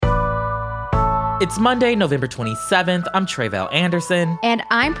It's Monday, November 27th. I'm Tre'vell Anderson. And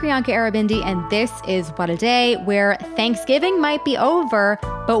I'm Priyanka Arabindi, and this is What a Day, where Thanksgiving might be over,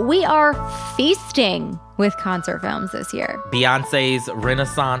 but we are feasting with concert films this year. Beyonce's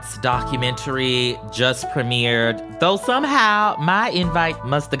Renaissance documentary just premiered, though somehow my invite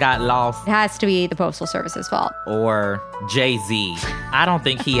must have got lost. It has to be the Postal Service's fault. Or Jay-Z. I don't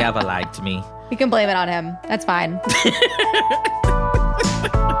think he ever liked me. You can blame it on him. That's fine.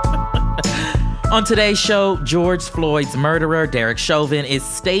 On today's show, George Floyd's murderer, Derek Chauvin, is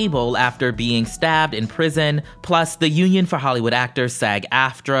stable after being stabbed in prison. Plus, the Union for Hollywood Actors,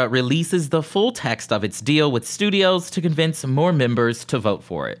 SAG-AFTRA, releases the full text of its deal with studios to convince more members to vote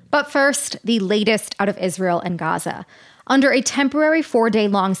for it. But first, the latest out of Israel and Gaza. Under a temporary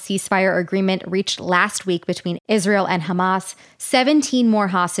 4-day-long ceasefire agreement reached last week between Israel and Hamas, 17 more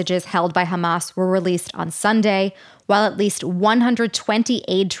hostages held by Hamas were released on Sunday, while at least 120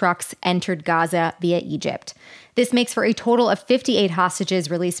 aid trucks entered Gaza via Egypt. This makes for a total of 58 hostages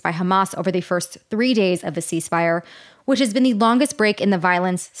released by Hamas over the first 3 days of the ceasefire, which has been the longest break in the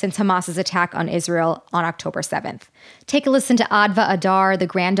violence since Hamas's attack on Israel on October 7th. Take a listen to Adva Adar, the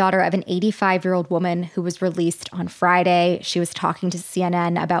granddaughter of an 85-year-old woman who was released on Friday. She was talking to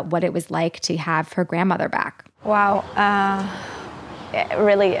CNN about what it was like to have her grandmother back. Wow.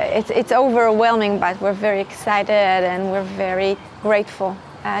 Really, it's overwhelming, but we're very excited and we're very grateful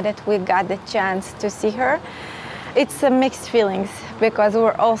that we got the chance to see her. It's mixed feelings because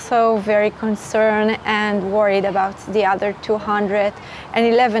we're also very concerned and worried about the other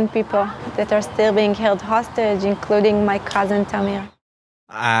 211 people that are still being held hostage, including my cousin Tamir.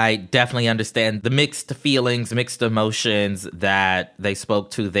 I definitely understand the mixed feelings, mixed emotions that they spoke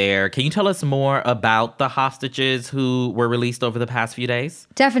to there. Can you tell us more about the hostages who were released over the past few days?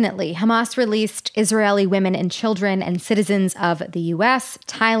 Definitely. Hamas released Israeli women and children and citizens of the U.S.,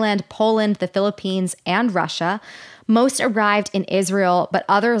 Thailand, Poland, the Philippines, and Russia. Most arrived in Israel, but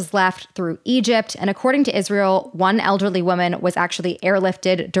others left through Egypt. And according to Israel, one elderly woman was actually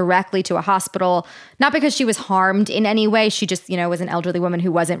airlifted directly to a hospital, not because she was harmed in any way. She just, was an elderly woman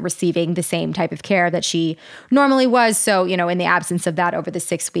who wasn't receiving the same type of care that she normally was. So, in the absence of that over the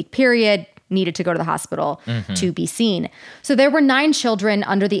 6-week period, needed to go to the hospital to be seen. So there were 9 children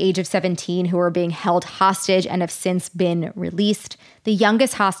under the age of 17 who were being held hostage and have since been released. The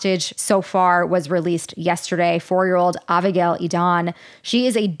youngest hostage so far was released yesterday, 4-year-old Abigail Idan. She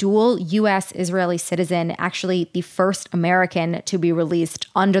is a dual U.S.-Israeli citizen, actually the first American to be released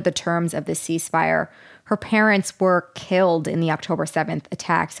under the terms of the ceasefire. Her parents were killed in the October 7th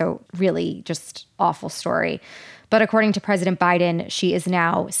attack, so really just awful story. But according to President Biden, she is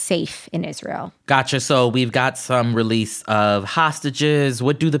now safe in Israel. Gotcha. So we've got some release of hostages.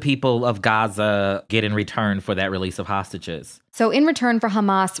 What do the people of Gaza get in return for that release of hostages? So in return for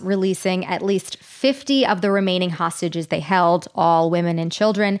Hamas releasing at least 50 of the remaining hostages they held, all women and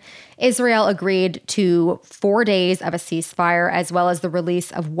children, Israel agreed to 4 days of a ceasefire, as well as the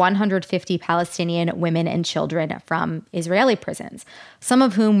release of 150 Palestinian women and children from Israeli prisons, some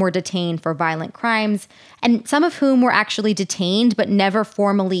of whom were detained for violent crimes, and some of whom were actually detained but never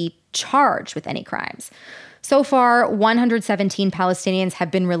formally charged with any crimes. So far, 117 Palestinians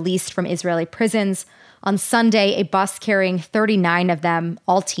have been released from Israeli prisons. On Sunday, a bus carrying 39 of them,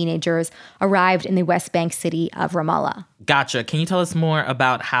 all teenagers, arrived in the West Bank city of Ramallah. Gotcha. Can you tell us more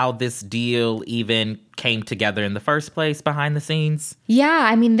about how this deal even came together in the first place behind the scenes?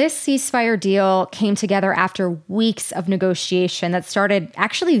 Yeah, this ceasefire deal came together after weeks of negotiation that started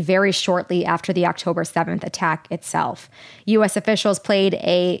actually very shortly after the October 7th attack itself. U.S. officials played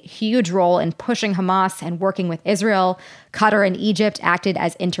a huge role in pushing Hamas and working with Israel. Qatar and Egypt acted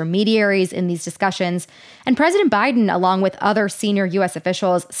as intermediaries in these discussions. And President Biden, along with other senior U.S.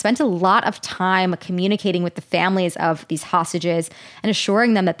 officials, spent a lot of time communicating with the families of these hostages and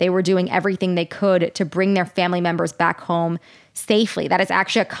assuring them that they were doing everything they could to bring their family members back home safely. That is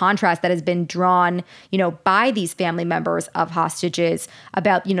actually a contrast that has been drawn, by these family members of hostages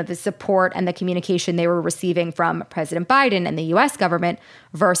about, the support and the communication they were receiving from President Biden and the U.S. government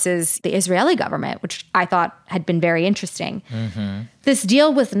versus the Israeli government, which I thought had been very interesting. This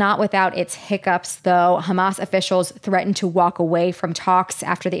deal was not without its hiccups, though. Hamas officials threatened to walk away from talks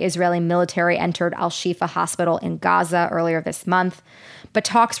after the Israeli military entered Al-Shifa hospital in Gaza earlier this month. But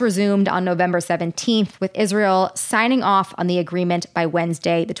talks resumed on November 17th, with Israel signing off on the agreement by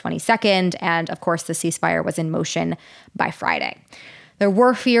Wednesday, the 22nd, and of course the ceasefire was in motion by Friday. There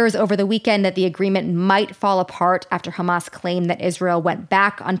were fears over the weekend that the agreement might fall apart after Hamas claimed that Israel went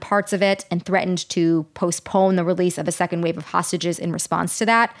back on parts of it and threatened to postpone the release of a second wave of hostages in response to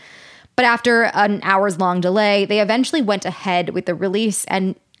that. But after an hours-long delay, they eventually went ahead with the release,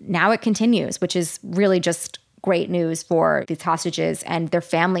 and now it continues, which is really just great news for these hostages and their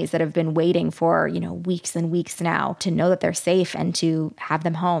families that have been waiting for, weeks and weeks now to know that they're safe and to have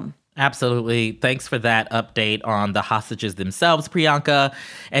them home. Absolutely. Thanks for that update on the hostages themselves, Priyanka.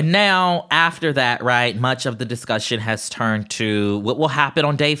 And now, after that, right, much of the discussion has turned to what will happen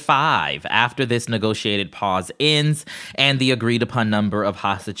on day 5 after this negotiated pause ends and the agreed upon number of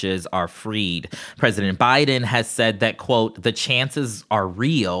hostages are freed. President Biden has said that, quote, the chances are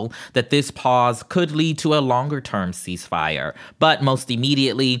real that this pause could lead to a longer-term ceasefire. But most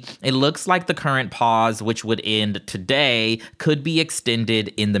immediately, it looks like the current pause, which would end today, could be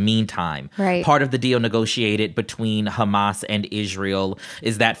extended in the meantime. Right. Part of the deal negotiated between Hamas and Israel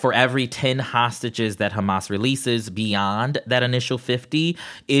is that for every 10 hostages that Hamas releases beyond that initial 50,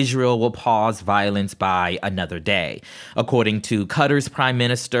 Israel will pause violence by another day. According to Qatar's prime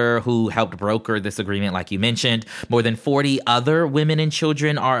minister, who helped broker this agreement, like you mentioned, more than 40 other women and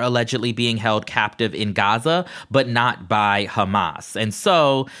children are allegedly being held captive in Gaza, but not by Hamas. And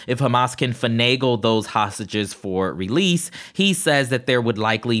so, if Hamas can finagle those hostages for release, he says that there would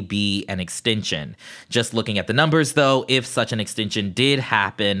likely be an extension. Just looking at the numbers, though, if such an extension did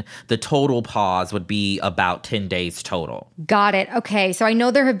happen, the total pause would be about 10 days total. Got it. Okay, so I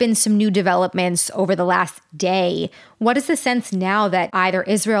know there have been some new developments over the last day. What is the sense now that either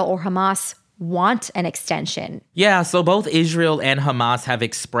Israel or Hamas want an extension? Yeah, so both Israel and Hamas have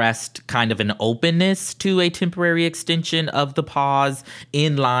expressed kind of an openness to a temporary extension of the pause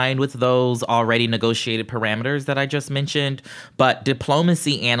in line with those already negotiated parameters that I just mentioned. But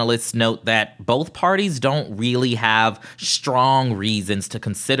diplomacy analysts note that both parties don't really have strong reasons to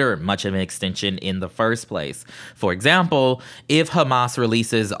consider much of an extension in the first place. For example, if Hamas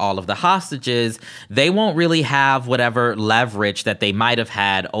releases all of the hostages, they won't really have whatever leverage that they might have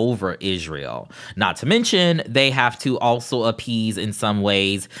had over Israel. Not to mention, they have to also appease in some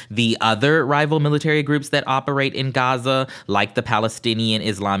ways the other rival military groups that operate in Gaza, like the Palestinian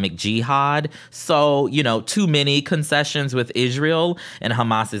Islamic Jihad. So, too many concessions with Israel and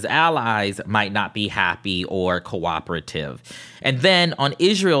Hamas's allies might not be happy or cooperative. And then on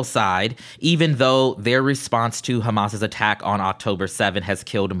Israel's side, even though their response to Hamas's attack on October 7 has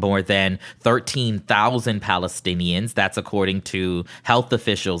killed more than 13,000 Palestinians, that's according to health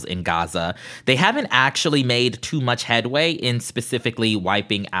officials in Gaza, they haven't actually made too much headway in specifically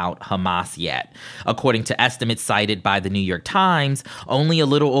wiping out Hamas yet. According to estimates cited by the New York Times, only a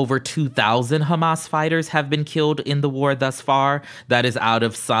little over 2,000 Hamas fighters have been killed in the war thus far. That is out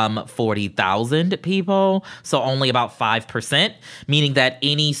of some 40,000 people, so only about 5%, meaning that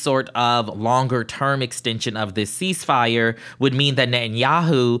any sort of longer-term extension of this ceasefire would mean that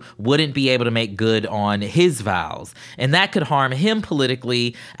Netanyahu wouldn't be able to make good on his vows. And that could harm him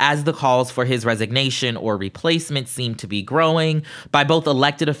politically, as the calls for his resignation or replacement seem to be growing by both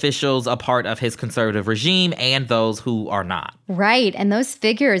elected officials, a part of his conservative regime, and those who are not. Right. And those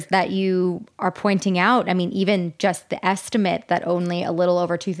figures that you are pointing out, even just the estimate that only a little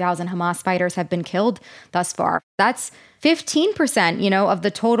over 2,000 Hamas fighters have been killed thus far, that's 15%, of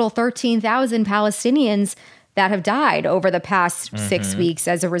the total 13,000 Palestinians that have died over the past 6 weeks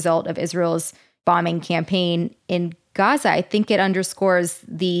as a result of Israel's bombing campaign in Gaza. I think it underscores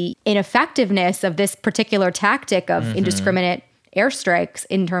the ineffectiveness of this particular tactic of indiscriminate airstrikes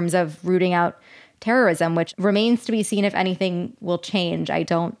in terms of rooting out terrorism, which remains to be seen if anything will change. I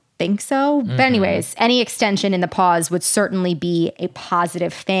don't think so. But anyways, any extension in the pause would certainly be a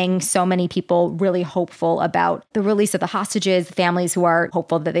positive thing. So many people really hopeful about the release of the hostages, families who are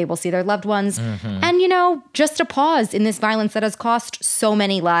hopeful that they will see their loved ones. And, just a pause in this violence that has cost so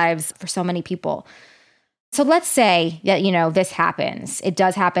many lives for so many people. So let's say that, this happens. It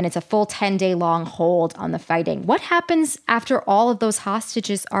does happen. It's a full 10-day long hold on the fighting. What happens after all of those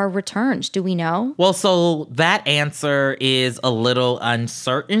hostages are returned? Do we know? Well, so that answer is a little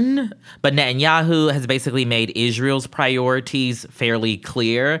uncertain, but Netanyahu has basically made Israel's priorities fairly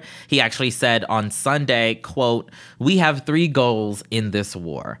clear. He actually said on Sunday, quote, "We have 3 goals in this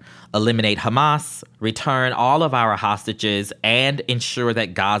war: eliminate Hamas, return all of our hostages, and ensure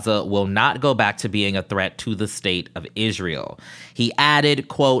that Gaza will not go back to being a threat to the state of Israel." He added,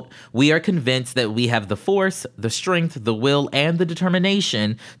 quote, "We are convinced that we have the force, the strength, the will, and the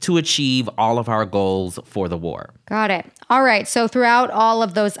determination to achieve all of our goals for the war." Got it. All right. So throughout all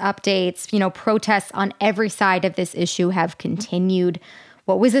of those updates, protests on every side of this issue have continued.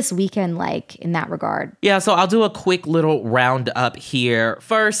 What was this weekend like in that regard? Yeah, so I'll do a quick little roundup here.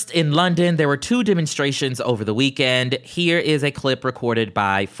 First, in London, there were 2 demonstrations over the weekend. Here is a clip recorded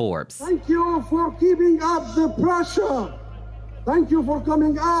by Forbes. Thank you for keeping up the pressure. Thank you for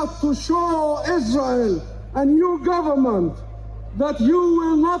coming out to show Israel and your government that you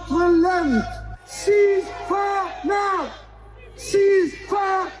will not relent. Cease fire now! Cease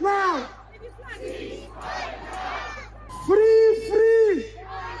fire now! Free, free!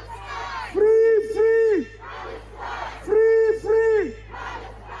 Free, free! Free, free!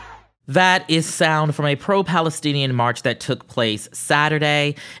 That is sound from a pro-Palestinian march that took place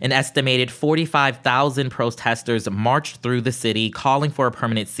Saturday. An estimated 45,000 protesters marched through the city calling for a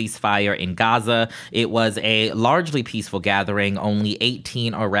permanent ceasefire in Gaza. It was a largely peaceful gathering. Only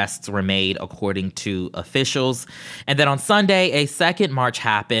 18 arrests were made, according to officials. And then on Sunday, a second march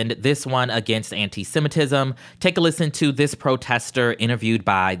happened, this one against anti-Semitism. Take a listen to this protester interviewed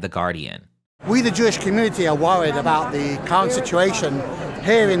by The Guardian. We, the Jewish community, are worried about the current situation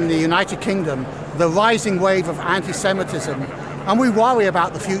here in the United Kingdom, the rising wave of anti-Semitism, and we worry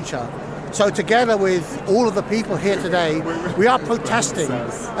about the future. So together with all of the people here today, we are protesting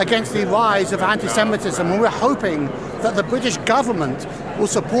against the rise of anti-Semitism, and we're hoping that the British government will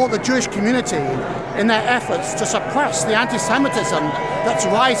support the Jewish community in their efforts to suppress the anti-Semitism that's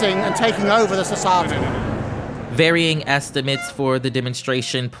rising and taking over the society. Varying estimates for the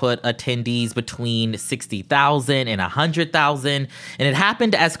demonstration put attendees between 60,000 and 100,000, and it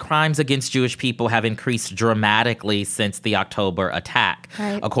happened as crimes against Jewish people have increased dramatically since the October attack.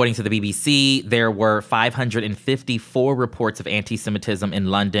 Right. According to the BBC, there were 554 reports of anti-Semitism in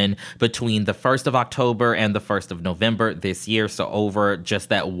London between the 1st of October and the 1st of November this year, so over just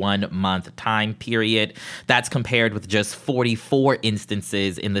that 1 month time period. That's compared with just 44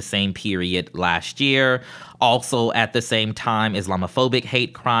 instances in the same period last year. Also, at the same time, Islamophobic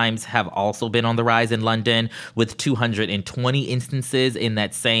hate crimes have also been on the rise in London, with 220 instances in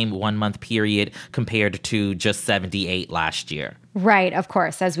that same 1 month period compared to just 78 last year. Right, of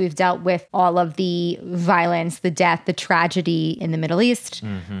course, as we've dealt with all of the violence, the death, the tragedy in the Middle East,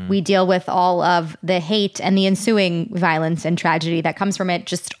 we deal with all of the hate and the ensuing violence and tragedy that comes from it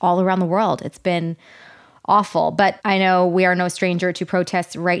just all around the world. It's been awful, but I know we are no stranger to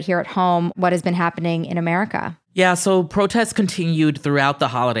protests right here at home. What has been happening in America? Yeah, so protests continued throughout the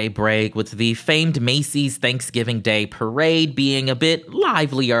holiday break, with the famed Macy's Thanksgiving Day parade being a bit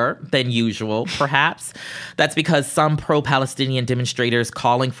livelier than usual, perhaps. That's because some pro-Palestinian demonstrators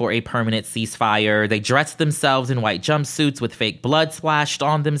calling for a permanent ceasefire, they dressed themselves in white jumpsuits with fake blood splashed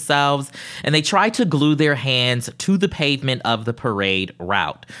on themselves, and they tried to glue their hands to the pavement of the parade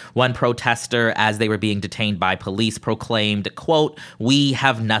route. One protester, as they were being detained by police, proclaimed, quote, "We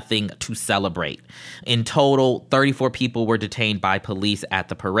have nothing to celebrate." In total, 34 people were detained by police at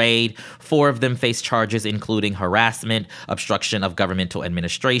the parade. 4 of them faced charges including harassment, obstruction of governmental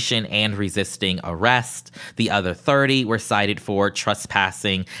administration, and resisting arrest. The other 30 were cited for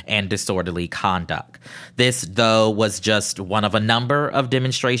trespassing and disorderly conduct. This, though, was just one of a number of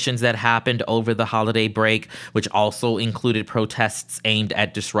demonstrations that happened over the holiday break, which also included protests aimed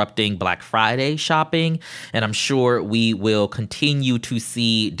at disrupting Black Friday shopping. And I'm sure we will continue to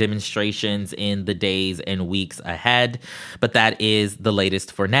see demonstrations in the days and weeks ahead. But that is the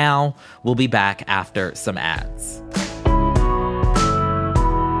latest for now. We'll be back after some ads.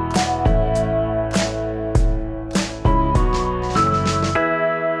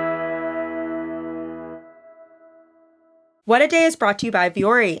 What a Day is brought to you by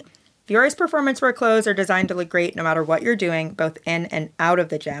Vuori. Vuori's performance wear clothes are designed to look great no matter what you're doing, both in and out of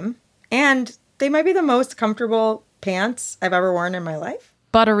the gym. And they might be the most comfortable pants I've ever worn in my life.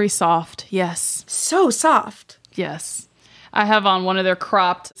 Buttery soft, yes. So soft. Yes. I have on one of their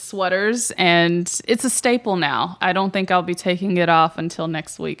cropped sweaters, and it's a staple now. I don't think I'll be taking it off until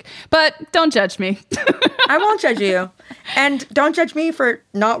next week. But don't judge me. I won't judge you. And don't judge me for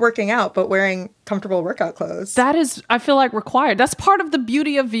not working out, but wearing comfortable workout clothes. That is, I feel like, required. That's part of the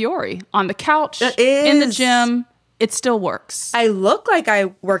beauty of Vuori. On the couch, It is. in the gym, it still works. I look like I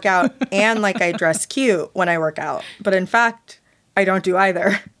work out and like I dress cute when I work out. But in fact, I don't do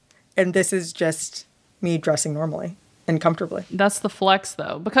either. And this is just me dressing normally and comfortably. That's the flex,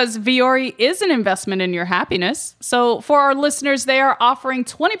 though, because Vuori is an investment in your happiness. So for our listeners, they are offering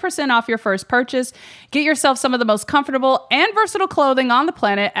 20% off your first purchase. Get yourself some of the most comfortable and versatile clothing on the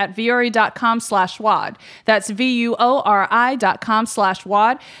planet at vuori.com/WAD. That's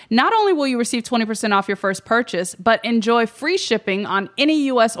VUORI.com/WAD. Not only will you receive 20% off your first purchase, but enjoy free shipping on any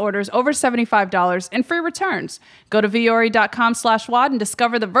U.S. orders over $75 and free returns. Go to vuori.com/WAD and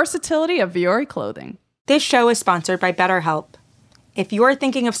discover the versatility of Vuori clothing. This show is sponsored by BetterHelp. If you're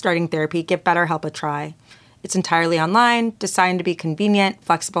thinking of starting therapy, give BetterHelp a try. It's entirely online, designed to be convenient,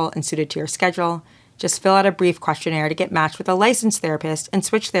 flexible, and suited to your schedule. Just fill out a brief questionnaire to get matched with a licensed therapist and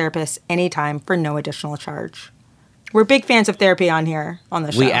switch therapists anytime for no additional charge. We're big fans of therapy on here on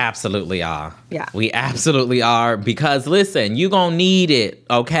the show. We absolutely are. Yeah. We absolutely are, because listen, you're going to need it,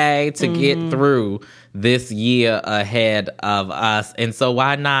 okay, to get through this year ahead of us. And so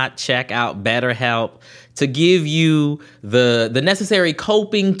why not check out BetterHelp to give you the necessary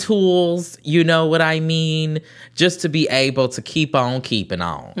coping tools, you know what I mean, just to be able to keep on keeping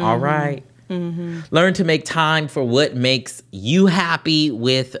on, all right? Learn to make time for what makes you happy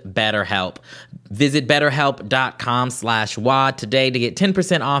with BetterHelp. Visit BetterHelp.com/WAD today to get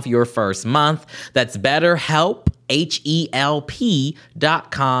 10% off your first month. That's BetterHelp,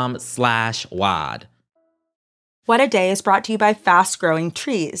 HELP.com/WAD. What a Day is brought to you by Fast Growing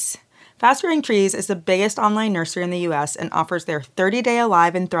Trees. Fast Growing Trees is the biggest online nursery in the U.S. and offers their 30-day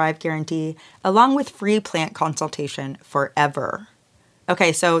Alive and Thrive guarantee, along with free plant consultation forever.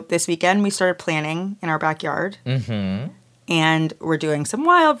 Okay, so this weekend we started planting in our backyard. And we're doing some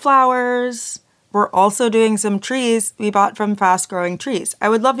wildflowers. We're also doing some trees we bought from Fast Growing Trees. I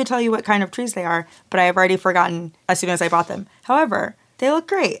would love to tell you what kind of trees they are, but I have already forgotten as soon as I bought them. However, they look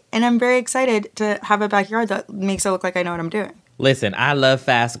great, and I'm very excited to have a backyard that makes it look like I know what I'm doing. Listen, I love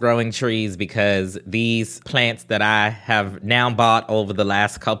Fast Growing Trees because these plants that I have now bought over the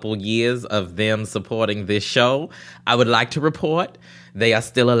last couple years of them supporting this show, I would like to report they are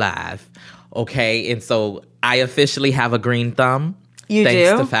still alive. Okay, and so I officially have a green thumb. You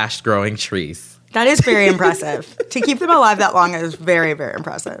thanks do? to Fast Growing Trees. That is very impressive. To keep them alive that long is very, very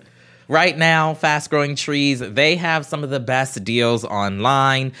impressive. Right now, Fast Growing Trees, they have some of the best deals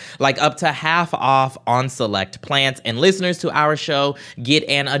online, like up to half off on select plants. And listeners to our show get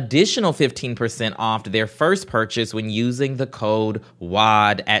an additional 15% off their first purchase when using the code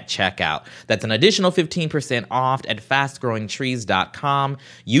WAD at checkout. That's an additional 15% off at fastgrowingtrees.com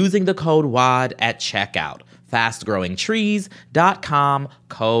using the code WAD at checkout. fastgrowingtrees.com,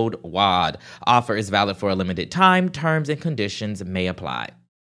 code WAD. Offer is valid for a limited time. Terms and conditions may apply.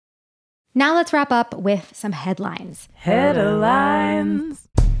 Now let's wrap up with some headlines. Headlines.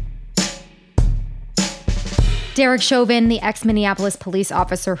 Derek Chauvin, the ex-Minneapolis police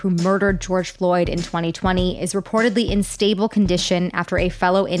officer who murdered George Floyd in 2020, is reportedly in stable condition after a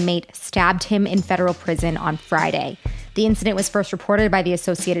fellow inmate stabbed him in federal prison on Friday. The incident was first reported by the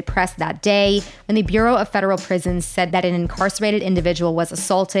Associated Press that day when the Bureau of Federal Prisons said that an incarcerated individual was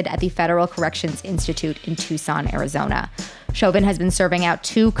assaulted at the Federal Corrections Institute in Tucson, Arizona. Chauvin has been serving out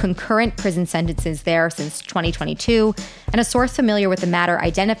 2 concurrent prison sentences there since 2022, and a source familiar with the matter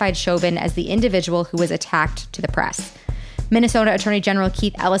identified Chauvin as the individual who was attacked to the press. Minnesota Attorney General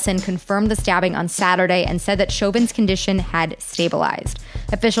Keith Ellison confirmed the stabbing on Saturday and said that Chauvin's condition had stabilized.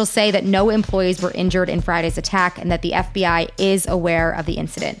 Officials say that no employees were injured in Friday's attack and that the FBI is aware of the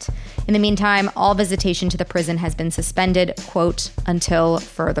incident. In the meantime, all visitation to the prison has been suspended, quote, until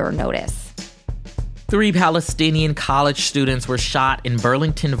further notice. 3 Palestinian college students were shot in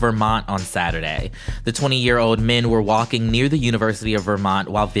Burlington, Vermont on Saturday. The 20-year-old men were walking near the University of Vermont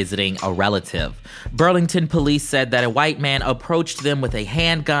while visiting a relative. Burlington police said that a white man approached them with a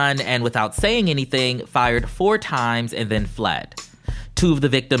handgun and, without saying anything, fired 4 times and then fled. 2 of the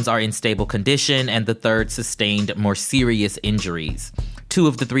victims are in stable condition and the third sustained more serious injuries. 2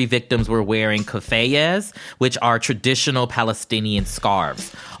 of the 3 victims were wearing keffiyehs, which are traditional Palestinian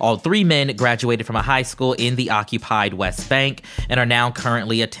scarves. All 3 men graduated from a high school in the occupied West Bank and are now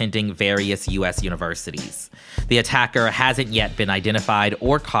currently attending various U.S. universities. The attacker hasn't yet been identified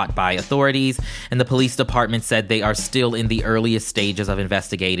or caught by authorities, and the police department said they are still in the earliest stages of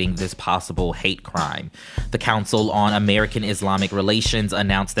investigating this possible hate crime. The Council on American Islamic Relations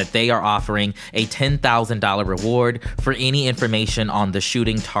announced that they are offering a $10,000 reward for any information on the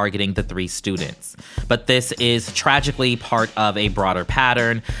shooting targeting the 3 students. But this is tragically part of a broader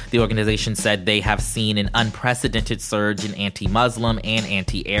pattern. The organization said they have seen an unprecedented surge in anti-Muslim and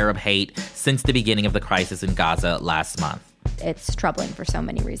anti-Arab hate since the beginning of the crisis in Gaza last month. It's troubling for so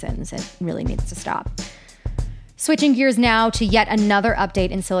many reasons. It really needs to stop. Switching gears now to yet another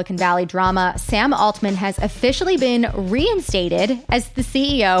update in Silicon Valley drama, Sam Altman has officially been reinstated as the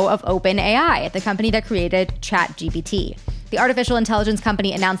CEO of OpenAI, the company that created ChatGPT. The artificial intelligence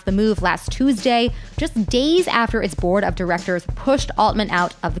company announced the move last Tuesday, just days after its board of directors pushed Altman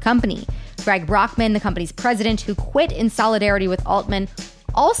out of the company. Greg Brockman, the company's president, who quit in solidarity with Altman,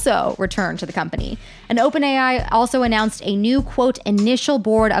 also returned to the company. And OpenAI also announced a new, quote, initial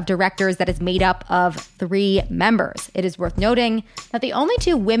board of directors that is made up of 3 members. It is worth noting that the only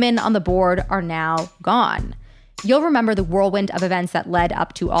 2 women on the board are now gone. You'll remember the whirlwind of events that led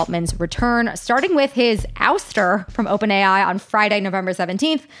up to Altman's return, starting with his ouster from OpenAI on Friday, November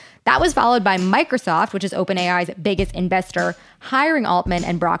 17th. That was followed by Microsoft, which is OpenAI's biggest investor, hiring Altman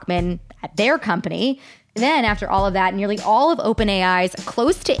and Brockman at their company. Then, after all of that, nearly all of OpenAI's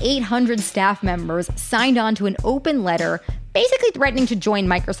close to 800 staff members signed on to an open letter basically threatening to join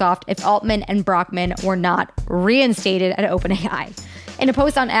Microsoft if Altman and Brockman were not reinstated at OpenAI. In a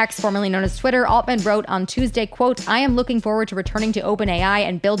post on X, formerly known as Twitter, Altman wrote on Tuesday, quote, "I am looking forward to returning to OpenAI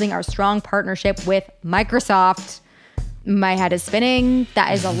and building our strong partnership with Microsoft." My head is spinning.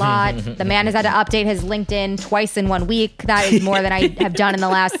 That is a lot. The man has had to update his LinkedIn twice in 1 week. That is more than I have done in the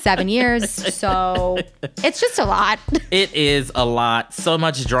last 7 years. So it's just a lot. It is a lot. So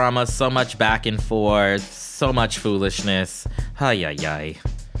much drama, so much back and forth, so much foolishness. Ay, ay, ay.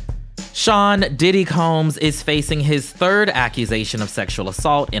 Sean Diddy Combs is facing his third accusation of sexual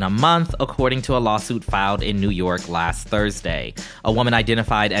assault in a month, according to a lawsuit filed in New York last Thursday. A woman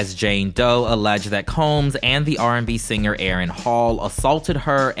identified as Jane Doe alleged that Combs and the R&B singer Aaron Hall assaulted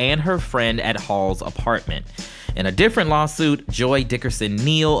her and her friend at Hall's apartment. In a different lawsuit, Joy Dickerson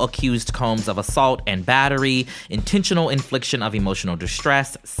Neal accused Combs of assault and battery, intentional infliction of emotional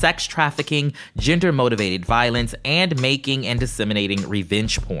distress, sex trafficking, gender-motivated violence, and making and disseminating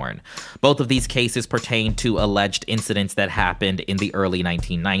revenge porn. Both of these cases pertain to alleged incidents that happened in the early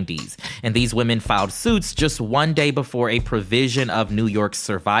 1990s. And these women filed suits just one day before a provision of New York's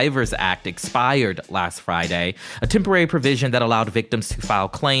Survivors Act expired last Friday, a temporary provision that allowed victims to file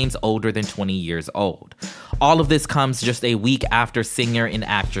claims older than 20 years old. All of this comes just a week after singer and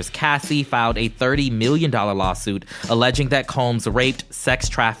actress Cassie filed a $30 million lawsuit alleging that Combs raped, sex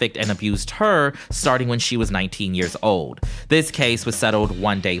trafficked, and abused her starting when she was 19 years old. This case was settled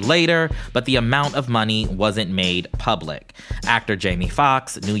one day later, but the amount of money wasn't made public. Actor Jamie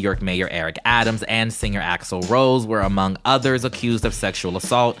Foxx, New York Mayor Eric Adams, and singer Axl Rose were among others accused of sexual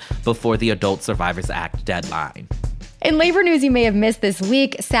assault before the Adult Survivors Act deadline. In labor news you may have missed this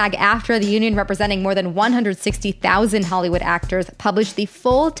week, SAG-AFTRA, the union representing more than 160,000 Hollywood actors, published the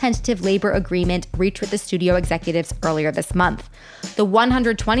full tentative labor agreement reached with the studio executives earlier this month. The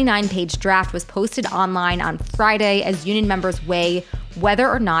 129-page draft was posted online on Friday as union members weigh whether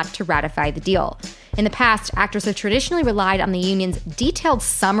or not to ratify the deal. In the past, actors have traditionally relied on the union's detailed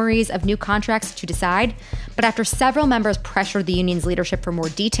summaries of new contracts to decide, but after several members pressured the union's leadership for more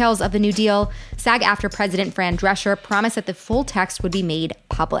details of the new deal, SAG-AFTRA President Fran Drescher promised that the full text would be made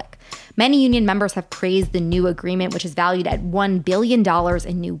public. Many union members have praised the new agreement, which is valued at $1 billion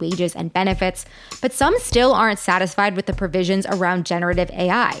in new wages and benefits, but some still aren't satisfied with the provisions around generative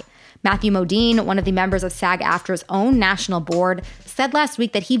AI. Matthew Modine, one of the members of SAG-AFTRA's own national board, said last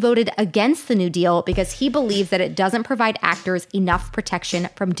week that he voted against the new deal because he believes that it doesn't provide actors enough protection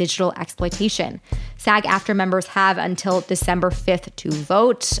from digital exploitation. SAG-AFTRA members have until December 5th to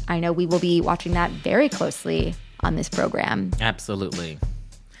vote. I know we will be watching that very closely on this program. Absolutely.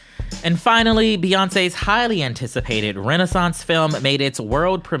 And finally, Beyoncé's highly anticipated Renaissance film made its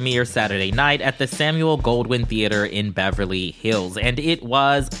world premiere Saturday night at the Samuel Goldwyn Theater in Beverly Hills. And it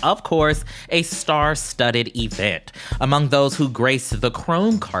was, of course, a star-studded event. Among those who graced the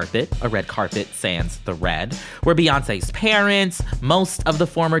chrome carpet, a red carpet sans the red, were Beyoncé's parents, most of the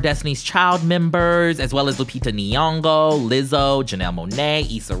former Destiny's Child members, as well as Lupita Nyong'o, Lizzo, Janelle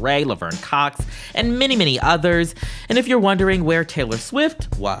Monáe, Issa Rae, Laverne Cox, and many, many others. And if you're wondering where Taylor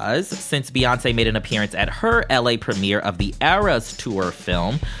Swift was, since Beyoncé made an appearance at her LA premiere of the Eras Tour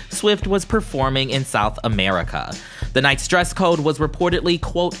film, Swift was performing in South America. The night's dress code was reportedly,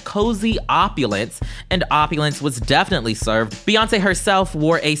 quote, cozy opulence, and opulence was definitely served. Beyoncé herself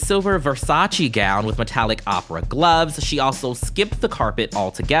wore a silver Versace gown with metallic opera gloves. She also skipped the carpet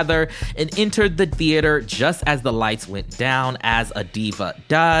altogether and entered the theater just as the lights went down, as a diva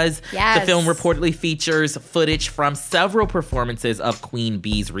does. Yes. The film reportedly features footage from several performances of Queen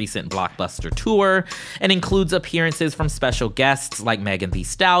Bee's recent blockbuster tour and includes appearances from special guests like Megan Thee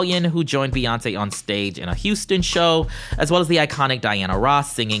Stallion, who joined Beyoncé on stage in a Houston show, as well as the iconic Diana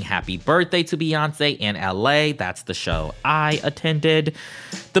Ross singing Happy Birthday to Beyoncé in LA. That's the show I attended.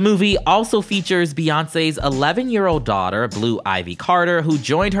 The movie also features Beyoncé's 11-year-old daughter, Blue Ivy Carter, who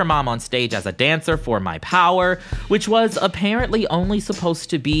joined her mom on stage as a dancer for My Power, which was apparently only supposed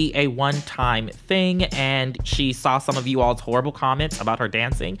to be a one-time thing, and she saw some of you all's horrible comments about her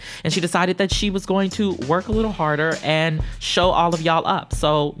dancing, and she decided that she was going to work a little harder and show all of y'all up.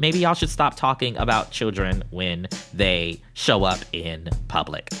 So maybe y'all should stop talking about children when they show up in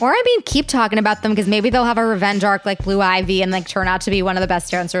public. Or keep talking about them, because maybe they'll have a revenge arc like Blue Ivy and turn out to be one of the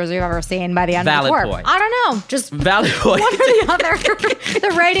best dancers we've ever seen by the end of the tour. Point. I don't know. Just valid point. One or the other.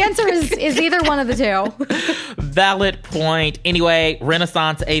 The right answer is either one of the two. Valid point. Anyway,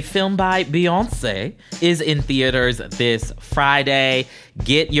 Renaissance, a film by Beyonce, is in theaters this Friday.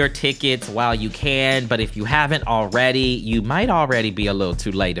 Get your tickets while you can, but if you haven't already, you might already be a little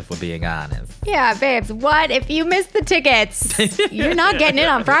too late if we're being honest. Yeah, babes, what if you missed the tickets? You're not getting in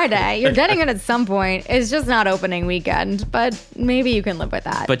on Friday. You're getting in at some point. It's just not opening weekend, but maybe you can live with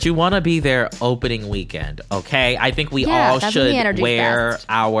that. But you want to be there opening weekend, okay? I think we all should wear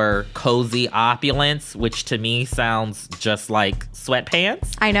our cozy opulence, which to me sounds just like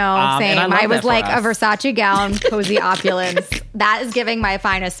sweatpants. I know, same. I was like a us. Versace gown, cozy opulence. That is giving my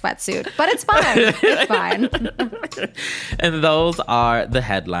finest sweatsuit, but it's fine. It's fine. And those are the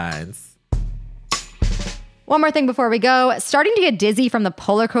headlines. One more thing before we go. Starting to get dizzy from the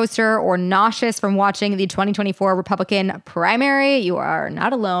polar coaster or nauseous from watching the 2024 Republican primary? You are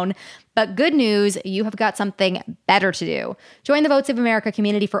not alone. But good news, you have got something better to do. Join the Vote Save America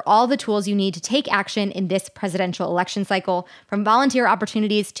community for all the tools you need to take action in this presidential election cycle, from volunteer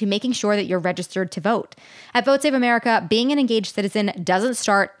opportunities to making sure that you're registered to vote. At Vote Save America, being an engaged citizen doesn't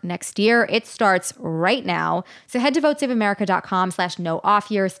start next year. It starts right now. So head to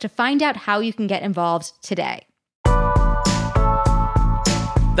votesaveamerica.com/no-off-years to find out how you can get involved today.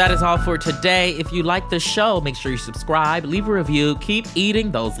 That is all for today. If you like the show, make sure you subscribe, leave a review, keep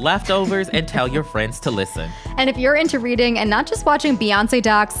eating those leftovers, and tell your friends to listen. And if you're into reading and not just watching Beyonce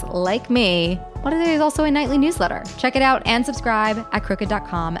docs like me, What Is It is also a nightly newsletter. Check it out and subscribe at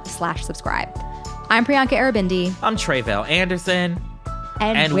crooked.com/subscribe. I'm Priyanka Arabindi. I'm Tre'vell Anderson.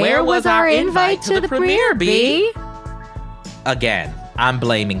 And where was our invite to the premiere, B? Again, I'm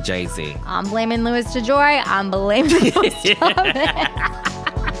blaming Jay-Z. I'm blaming Louis DeJoy. I'm blaming most of it.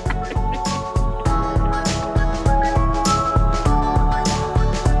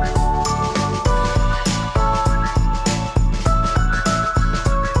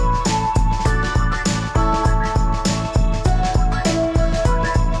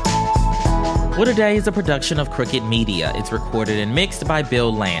 What a Day is a production of Crooked Media. It's recorded and mixed by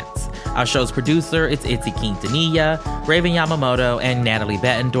Bill Lance. Our show's producer is Itzi Quintanilla. Raven Yamamoto and Natalie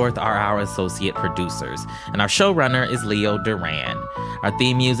Bettendorf are our associate producers. And our showrunner is Leo Duran. Our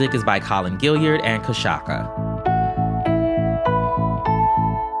theme music is by Colin Gilliard and Kashaka.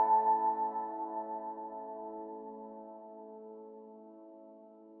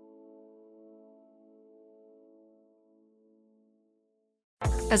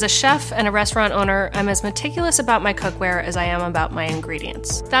 As a chef and a restaurant owner, I'm as meticulous about my cookware as I am about my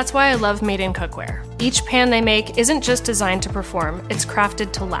ingredients. That's why I love Made in Cookware. Each pan they make isn't just designed to perform, it's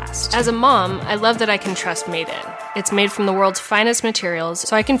crafted to last. As a mom, I love that I can trust Made In. It's made from the world's finest materials,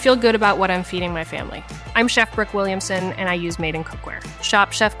 so I can feel good about what I'm feeding my family. I'm Chef Brooke Williamson, and I use Made in Cookware.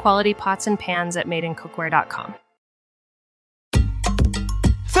 Shop chef-quality pots and pans at madeincookware.com.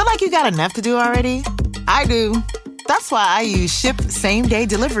 Feel like you got enough to do already? I do. That's why I use Shipt same-day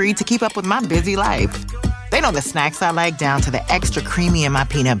delivery to keep up with my busy life. They know the snacks I like down to the extra creamy in my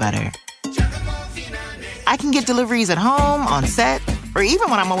peanut butter. I can get deliveries at home, on set, or even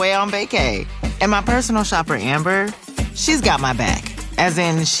when I'm away on vacay. And my personal shopper, Amber, she's got my back. As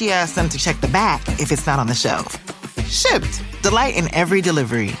in, she asks them to check the back if it's not on the shelf. Shipt. Delight in every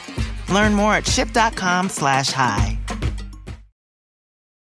delivery. Learn more at shipt.com/hi.